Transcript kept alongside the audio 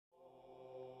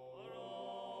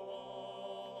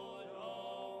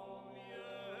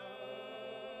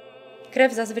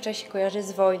krew zazwyczaj się kojarzy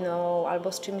z wojną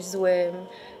albo z czymś złym,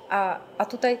 a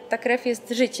tutaj ta krew jest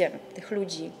życiem tych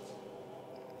ludzi.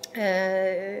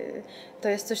 To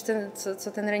jest coś,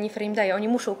 co ten renifer im daje. Oni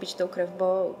muszą pić tą krew,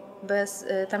 bo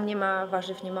tam nie ma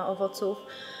warzyw, nie ma owoców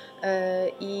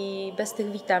i bez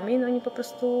tych witamin oni po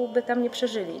prostu by tam nie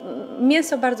przeżyli.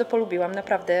 Mięso bardzo polubiłam,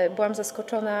 naprawdę. Byłam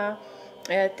zaskoczona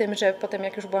tym, że potem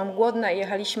jak już byłam głodna i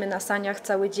jechaliśmy na saniach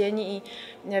cały dzień i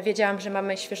wiedziałam, że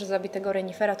mamy świeżo zabitego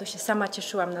renifera, to się sama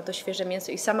cieszyłam na to świeże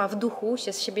mięso i sama w duchu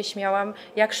się z siebie śmiałam,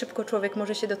 jak szybko człowiek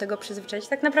może się do tego przyzwyczaić,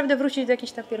 tak naprawdę wrócić do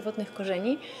jakichś tam pierwotnych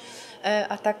korzeni.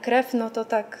 A ta krew, no to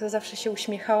tak zawsze się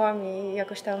uśmiechałam i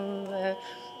jakoś tam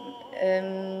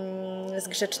z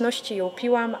grzeczności ją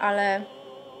piłam, ale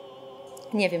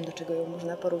nie wiem, do czego ją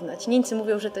można porównać. Nieńcy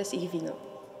mówią, że to jest ich wino.